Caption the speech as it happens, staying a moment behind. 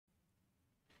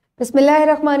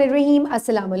Bismillahirrahmanirrahim.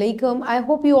 Assalamu alaikum. I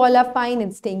hope you all are fine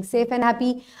and staying safe and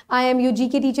happy. I am your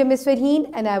GK teacher, Miss Farheen,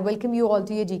 and I welcome you all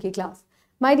to your GK class.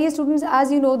 My dear students,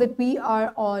 as you know that we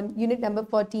are on unit number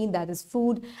 14, that is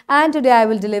food, and today I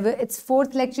will deliver its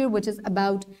fourth lecture, which is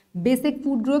about basic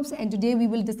food groups, and today we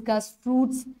will discuss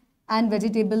fruits and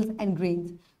vegetables and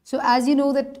grains. So as you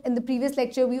know that in the previous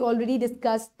lecture, we already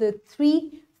discussed the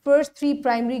first three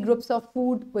primary groups of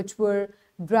food, which were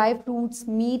dry fruits,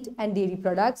 meat, and dairy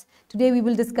products. Today we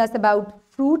will discuss about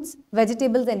fruits,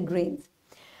 vegetables, and grains.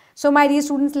 So my dear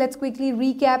students, let's quickly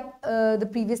recap the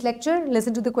previous lecture.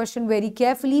 Listen to the question very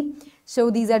carefully.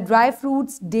 So these are dry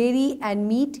fruits, dairy, and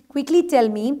meat. Quickly tell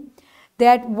me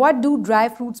that what do dry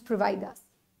fruits provide us?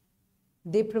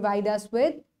 They provide us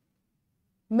with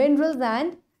minerals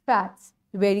and fats.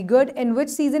 Very good. In which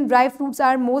season dry fruits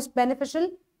are most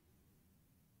beneficial?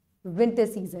 Winter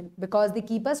season, because they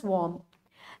keep us warm.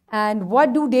 And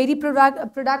what do dairy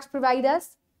products provide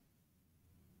us?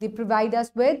 They provide us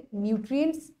with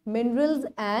nutrients, minerals,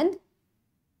 and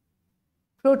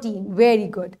protein. Very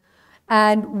good.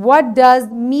 And what does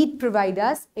meat provide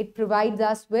us? It provides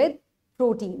us with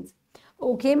proteins.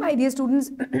 Okay, my dear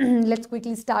students, let's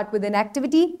quickly start with an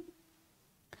activity.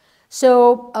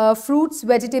 So, fruits,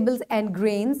 vegetables, and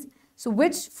grains. So,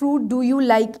 which fruit do you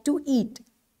like to eat?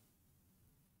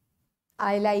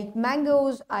 I like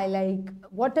mangoes, I like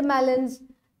watermelons,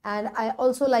 and I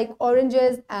also like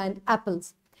oranges and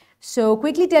apples. So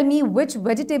quickly tell me which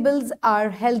vegetables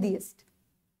are healthiest.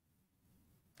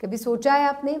 कभी सोचा है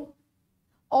आपने?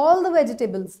 All the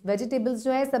vegetables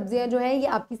जो है, सब्जियां जो है, ये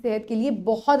आपकी सेहत के लिए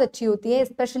बहुत अच्छी होती हैं,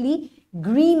 especially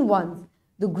green ones.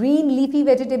 The green leafy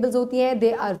vegetables होती हैं,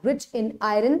 they are rich in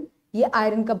iron. ये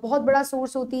iron का बहुत बड़ा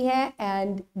source होती हैं,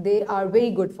 and they are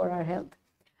very good for our health.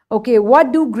 Okay,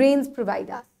 what do grains provide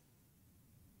us?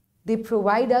 They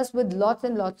provide us with lots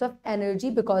and lots of energy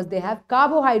because they have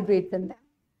carbohydrates in them.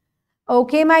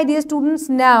 Okay, my dear students,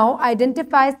 now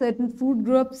identify certain food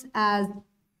groups as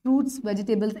fruits,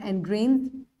 vegetables, and grains.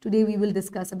 Today we will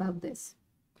discuss about this.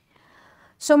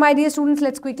 So, my dear students,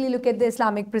 let's quickly look at the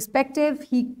Islamic perspective.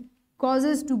 He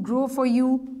causes to grow for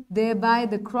you thereby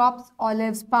the crops,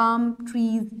 olives, palm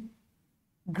trees,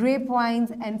 grape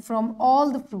wines, and from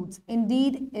all the fruits.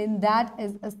 Indeed, in that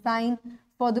is a sign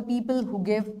for the people who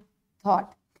give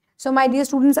thought. So my dear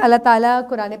students, Allah Ta'ala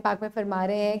Quran पाक में फरमा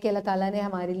रहे हैं कि अल्लाह ताला ने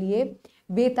हमारे लिए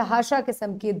बेतहाशा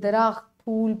किस्म के दरख्त,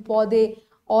 फूल, पौधे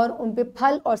और उन पे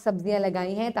फल और सब्जियां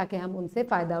लगाई हैं ताकि हम उनसे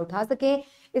फ़ायदा उठा सकें.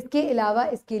 इसके अलावा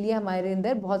इसके लिए हमारे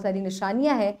अंदर बहुत सारी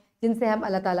निशानियां हैं जिनसे हम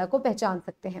अल्लाह ताला को पहचान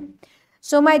सकते हैं.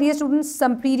 So my dear students,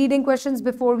 some pre-reading questions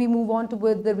before we move on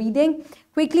towards the reading.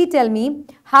 Quickly tell me,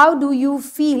 how do you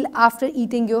feel after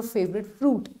eating your favorite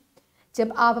fruit?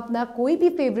 जब आप अपना कोई भी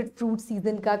favorite fruit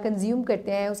season का consume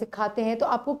करते हैं, उसे खाते हैं, तो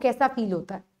आपको कैसा feel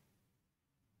होता है?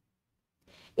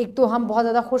 एक तो हम बहुत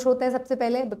ज़्यादा खुश होते हैं सबसे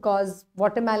पहले because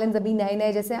watermelons अभी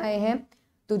नए जैसे आए हैं,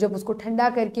 तो जब उसको ठंडा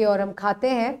करके और हम खाते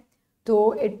हैं,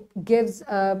 तो it gives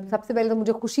सबसे पहले तो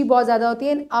मुझे खुशी बहुत ज़्यादा होती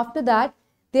है, and after that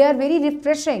they are very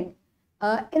refreshing.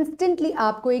 Instantly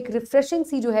आपको एक refreshing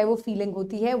सी जो है वो feeling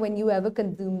होती है when you ever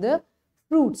consume the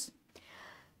fruits.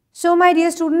 So my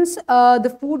dear students, the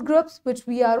food groups which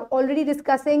we are already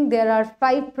discussing, there are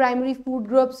 5 primary food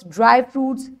groups: dry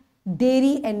fruits, dairy,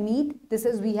 and meat. This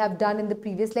is we have done in the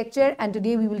previous lecture, and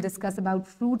today we will discuss about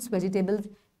fruits, vegetables,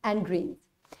 and grains.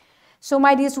 So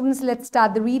my dear students, let's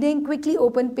start the reading. Quickly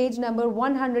open page number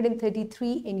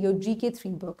 133 in your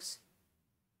GK3 books.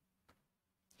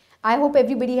 I hope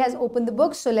everybody has opened the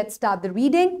books, so let's start the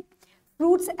reading.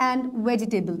 Fruits and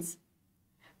vegetables.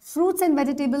 Fruits and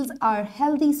vegetables are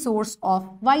healthy source of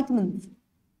vitamins,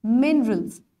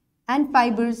 minerals, and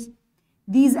fibers.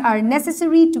 These are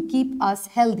necessary to keep us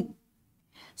healthy.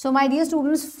 So my dear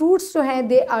students, fruits जो हैं,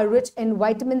 they are rich in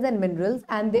vitamins and minerals,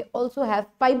 and they also have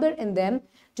fiber in them,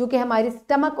 जो कि हमारे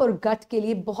stomach और gut के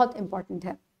लिए बहुत important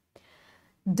है.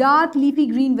 Dark leafy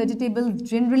green vegetables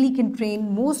generally contain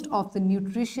most of the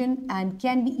nutrition and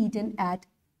can be eaten at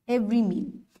every meal.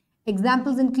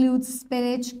 Examples include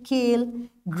spinach, kale,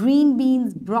 green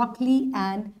beans, broccoli,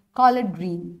 and collard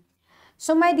green.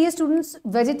 So my dear students,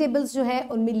 vegetables जो है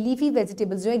उनमें leafy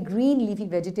vegetables जो है, green leafy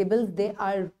vegetables, they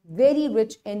are very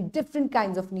rich in different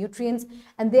kinds of nutrients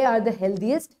and they are the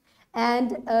healthiest,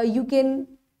 and you can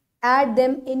add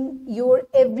them in your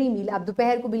every meal. आप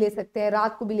दोपहर को भी ले सकते हैं,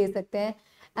 रात को भी ले सकते हैं,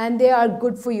 and they are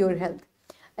good for your health.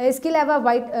 इसके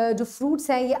अलावा जो fruits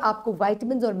हैं ये आपको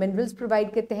vitamins और minerals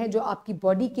provide करते हैं जो आपकी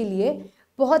body के लिए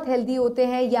बहुत healthy होते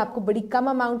हैं. ये आपको बड़ी कम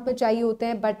amount में चाहिए होते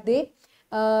हैं, but they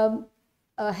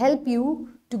help you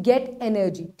to get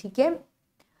energy. ठीक है?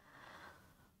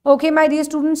 Okay, my dear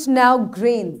students, now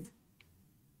grains.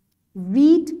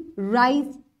 Wheat,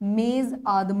 rice, maize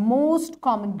are the most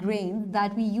common grains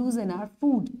that we use in our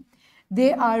food.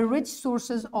 They are rich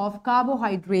sources of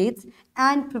carbohydrates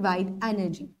and provide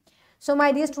energy. So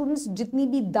my dear students, जितनी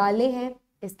भी दालें हैं,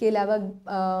 इसके अलावा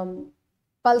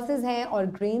pulses हैं और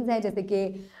grains हैं, जैसे कि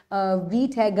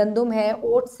वीट है, गंदम है,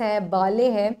 ओट्स है, बाले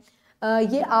हैं,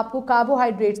 ये आपको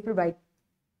कार्बोहाइड्रेट्स प्रोवाइड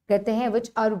करते हैं,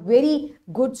 which are very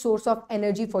good source of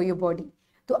energy for your body.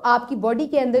 तो आपकी बॉडी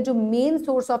के अंदर जो मेन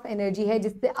सोर्स ऑफ एनर्जी है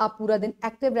जिससे आप पूरा दिन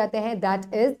एक्टिव रहते हैं,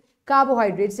 दैट इज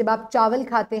कार्बोहाइड्रेट. जब आप चावल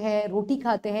खाते हैं, रोटी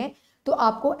खाते हैं, तो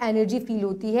आपको एनर्जी फील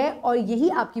होती है और यही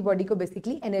आपकी बॉडी को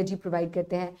बेसिकली एनर्जी प्रोवाइड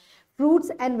करते हैं.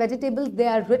 Fruits and vegetables, they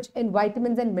are rich in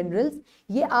vitamins and minerals.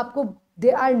 ये आपको, they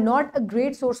are not a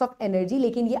great source of energy,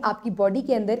 लेकिन ये आपकी बॉडी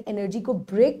के अंदर एनर्जी को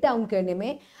ब्रेक डाउन करने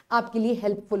में आपके लिए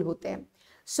हेल्पफुल होते हैं.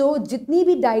 सो जितनी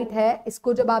भी डाइट है,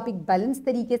 इसको जब आप एक बैलेंस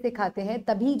तरीके से खाते हैं,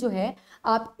 तभी जो है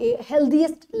आप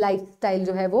हेल्दीएस्ट लाइफस्टाइल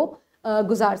जो है वो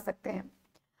गुजार सकते हैं.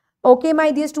 Okay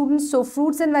my dear students, so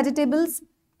fruits and vegetables,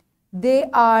 they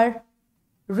are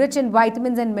rich in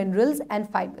vitamins and minerals and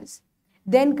fibers.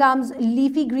 Then comes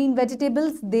leafy green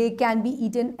vegetables. They can be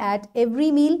eaten at every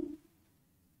meal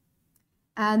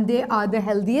and they are the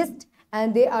healthiest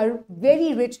and they are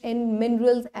very rich in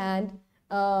minerals and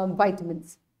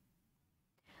vitamins.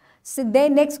 So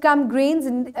then next come grains.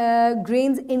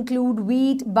 Grains include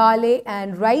wheat, barley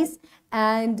and rice,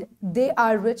 and they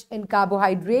are rich in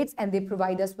carbohydrates and they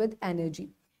provide us with energy.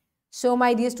 So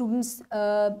my dear students,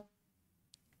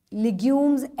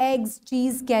 legumes, eggs,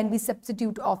 cheese can be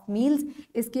substitute of meals.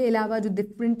 इसके अलावा जो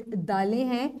different दालें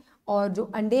हैं और जो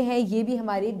अंडे हैं, ये भी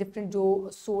हमारे different जो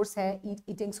source है,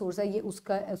 eating source है, ये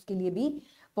उसके लिए भी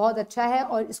बहुत अच्छा है.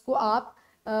 और इसको आप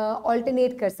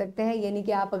alternate कर सकते हैं, यानी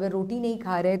कि आप अगर रोटी नहीं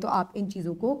खा रहे तो आप इन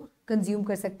चीज़ों को consume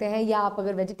कर सकते हैं, या आप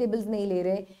अगर vegetables नहीं ले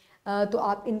रहे तो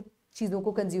आप इन चीज़ों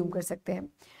को consume कर सकते हैं.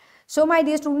 So my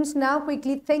dear students, now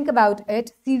quickly think about it.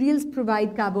 Cereals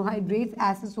provide carbohydrates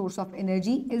as a source of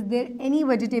energy. Is there any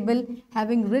vegetable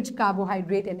having rich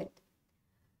carbohydrate in it?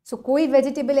 So कोई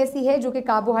vegetable ऐसी है जो कि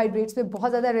carbohydrates में बहुत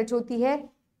ज़्यादा rich होती है?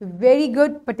 Very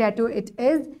good, potato it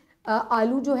is.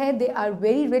 आलू जो है, they are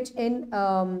very rich in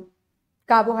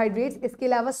carbohydrates. इसके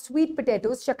अलावा sweet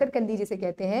potatoes, शक्करकंदी जिसे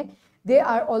कहते हैं, they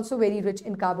are also very rich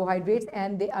in carbohydrates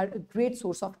and they are a great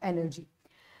source of energy.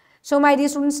 So my dear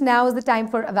students, now is the time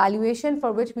for evaluation,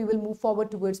 for which we will move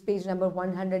forward towards page number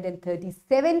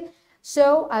 137.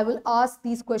 So I will ask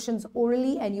these questions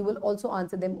orally and you will also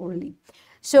answer them orally.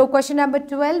 So question number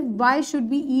 12, why should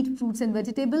we eat fruits and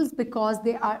vegetables? Because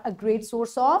they are a great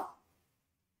source of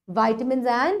vitamins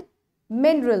and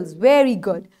minerals. Very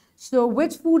good. So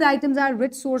which food items are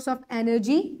rich source of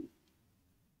energy?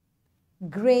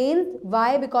 Grains.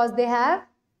 Why? Because they have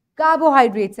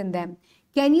carbohydrates in them.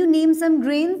 Can you name some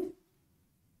grains?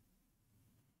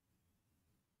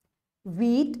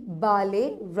 Wheat,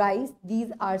 barley, rice,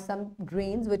 these are some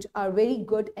grains which are very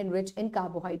good and rich in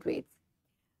carbohydrates.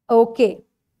 Okay.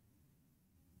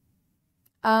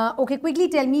 Okay, quickly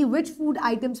tell me which food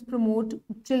items promote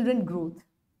children growth.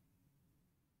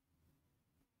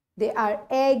 They are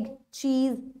egg,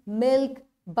 cheese, milk,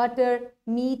 butter,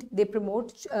 meat. They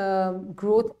promote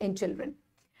growth in children.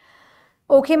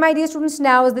 Okay, my dear students,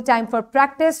 now is the time for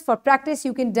practice. For practice,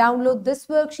 you can download this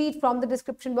worksheet from the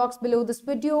description box below this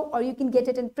video, or you can get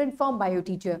it in print form by your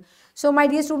teacher. So, my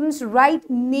dear students, write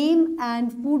name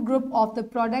and food group of the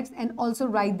products and also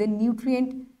write the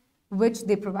nutrient which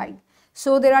they provide.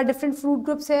 So, there are different food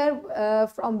groups here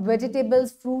from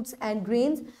vegetables, fruits and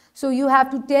grains. So, you have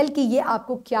to tell कि ये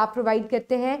आपको क्या provide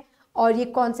करते हैं और ये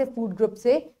कौन से food group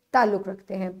से ताल्लुक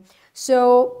रखते हैं. So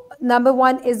number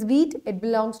 1 is wheat. It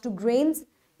belongs to grains.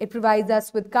 It provides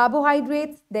us with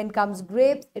carbohydrates. Then comes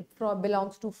grapes. It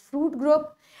belongs to fruit group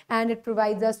and it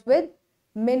provides us with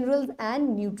minerals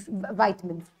and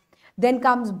vitamins. Then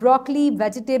comes broccoli,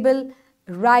 vegetable,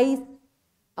 rice.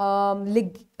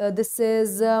 This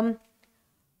is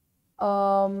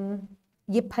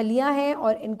ये फलियां हैं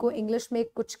और इनको English में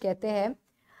कुछ कहते हैं.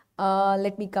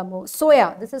 Let me come over.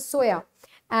 Soya. This is soya.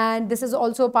 And this is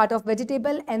also a part of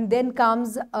vegetable, and then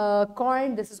comes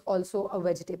corn. This is also a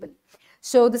vegetable.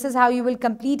 So this is how you will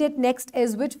complete it. Next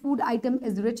is which food item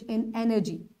is rich in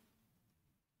energy?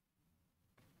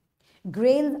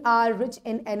 Grains are rich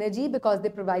in energy because they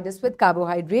provide us with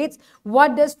carbohydrates.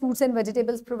 What does fruits and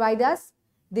vegetables provide us?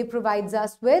 They provide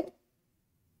us with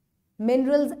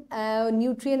minerals,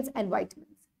 nutrients and vitamins.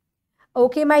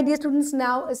 Okay, my dear students,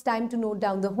 now it's time to note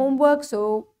down the homework.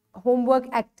 So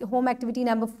home activity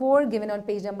number 4 given on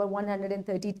page number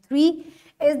 133.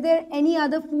 Is there any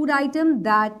other food item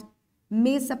that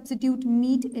may substitute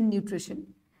meat in nutrition?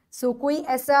 So कोई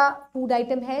ऐसा food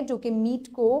item है जो कि meat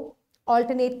को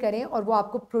alternate करें और वो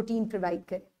आपको protein provide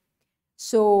करें.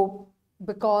 So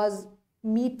because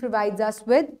meat provides us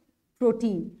with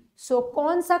protein. So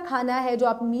कौन सा खाना है जो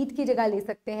आप meat की जगह ले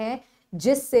सकते हैं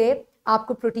जिससे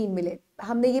आपको protein मिले?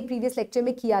 हमने ये previous lecture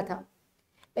में किया था.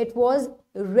 It was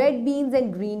red beans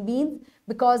and green beans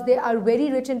because they are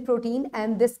very rich in protein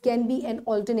and this can be an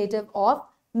alternative of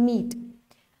meat.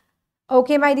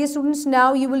 Okay, my dear students,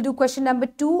 now you will do question number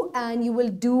 2 and you will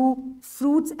do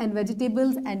fruits and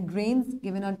vegetables and grains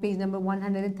given on page number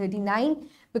 139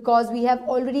 because we have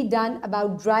already done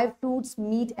about dry fruits,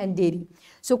 meat and dairy.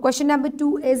 So question number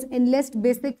 2 is enlist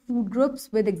basic food groups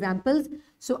with examples.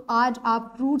 So आज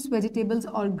आप fruits, vegetables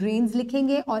और grains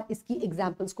लिखेंगे और इसकी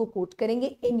examples को quote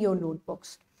करेंगे in your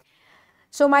notebooks.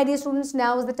 So my dear students,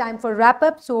 now is the time for wrap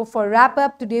up. So for wrap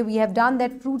up, today we have done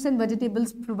that fruits and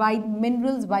vegetables provide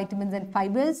minerals, vitamins and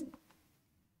fibers.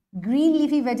 Green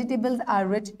leafy vegetables are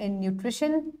rich in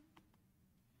nutrition.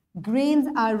 Grains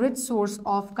are rich source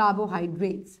of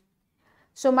carbohydrates.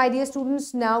 So my dear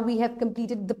students, now we have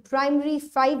completed the primary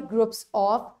 5 groups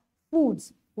of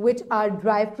foods, which are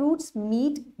dry fruits,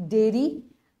 meat, dairy,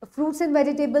 fruits and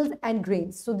vegetables and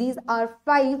grains. So these are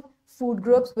 5 food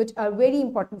groups which are very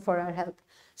important for our health.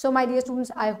 So my dear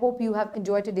students, I hope you have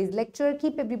enjoyed today's lecture.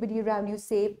 Keep everybody around you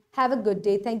safe. Have a good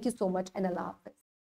day. Thank you so much and Allah Hafiz.